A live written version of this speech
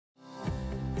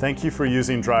Thank you for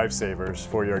using DriveSavers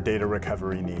for your data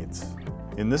recovery needs.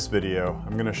 In this video,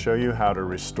 I'm going to show you how to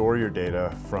restore your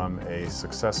data from a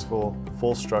successful,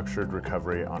 full structured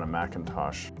recovery on a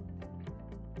Macintosh.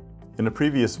 In a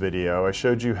previous video, I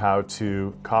showed you how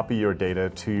to copy your data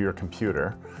to your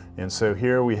computer. And so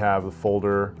here we have the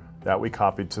folder that we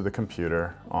copied to the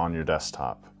computer on your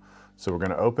desktop. So we're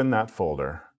going to open that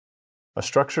folder. A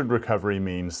structured recovery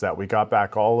means that we got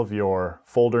back all of your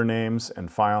folder names and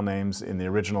file names in the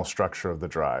original structure of the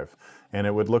drive. And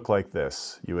it would look like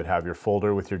this. You would have your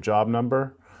folder with your job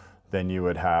number, then you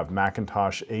would have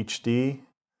Macintosh HD,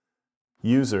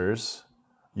 users,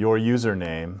 your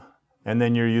username, and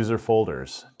then your user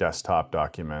folders, desktop,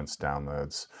 documents,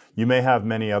 downloads. You may have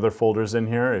many other folders in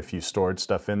here if you stored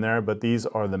stuff in there, but these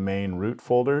are the main root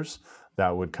folders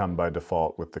that would come by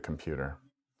default with the computer.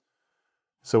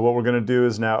 So what we're going to do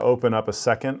is now open up a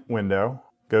second window,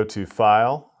 go to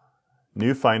File,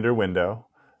 New Finder window,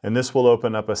 and this will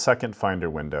open up a second Finder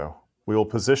window. We will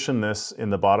position this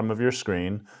in the bottom of your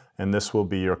screen, and this will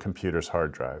be your computer's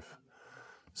hard drive.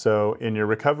 So in your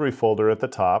recovery folder at the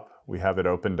top, we have it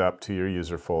opened up to your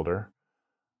user folder.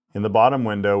 In the bottom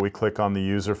window, we click on the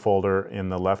user folder in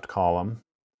the left column,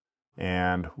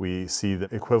 and we see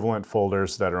the equivalent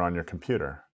folders that are on your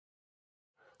computer.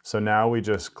 So now we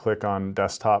just click on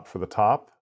desktop for the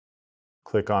top,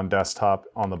 click on desktop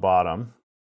on the bottom,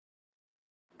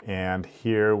 and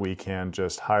here we can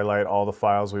just highlight all the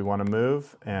files we want to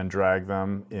move and drag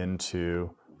them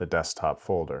into the desktop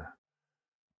folder.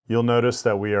 You'll notice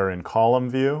that we are in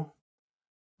column view.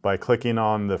 By clicking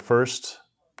on the first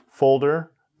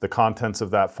folder, the contents of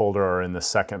that folder are in the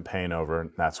second pane over, and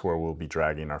that's where we'll be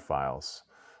dragging our files.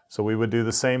 So we would do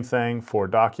the same thing for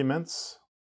documents.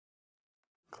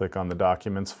 Click on the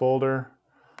Documents folder,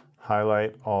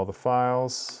 highlight all the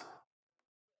files,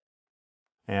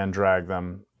 and drag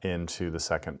them into the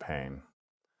second pane.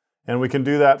 And we can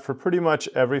do that for pretty much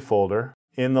every folder.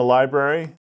 In the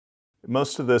library,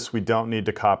 most of this we don't need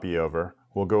to copy over.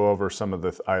 We'll go over some of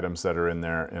the items that are in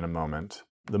there in a moment.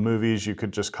 The movies, you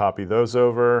could just copy those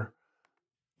over.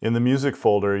 In the music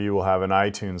folder, you will have an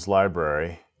iTunes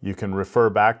library. You can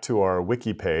refer back to our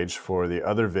wiki page for the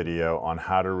other video on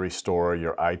how to restore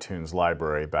your iTunes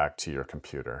library back to your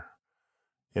computer.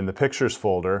 In the Pictures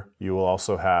folder, you will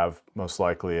also have most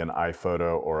likely an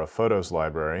iPhoto or a Photos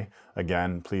library.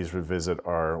 Again, please revisit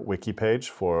our wiki page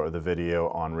for the video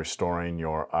on restoring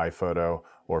your iPhoto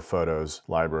or Photos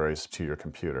libraries to your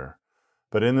computer.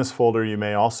 But in this folder, you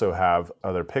may also have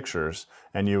other pictures,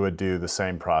 and you would do the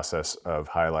same process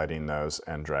of highlighting those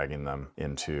and dragging them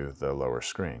into the lower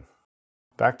screen.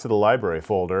 Back to the library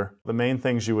folder, the main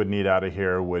things you would need out of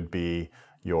here would be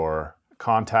your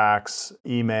contacts,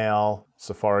 email,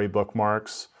 Safari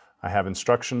bookmarks. I have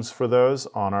instructions for those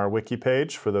on our wiki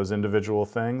page for those individual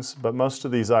things, but most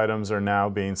of these items are now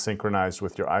being synchronized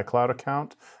with your iCloud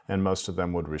account, and most of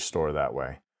them would restore that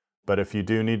way. But if you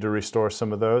do need to restore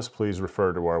some of those, please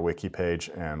refer to our wiki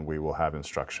page and we will have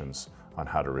instructions on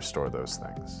how to restore those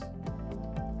things.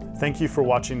 Thank you for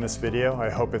watching this video.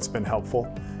 I hope it's been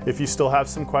helpful. If you still have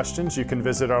some questions, you can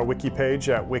visit our wiki page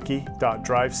at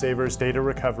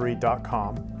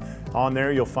wiki.drivesaversdatarecovery.com. On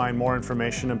there, you'll find more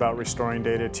information about restoring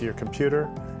data to your computer.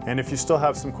 And if you still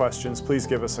have some questions, please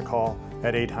give us a call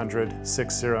at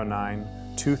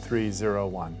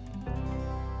 800-609-2301.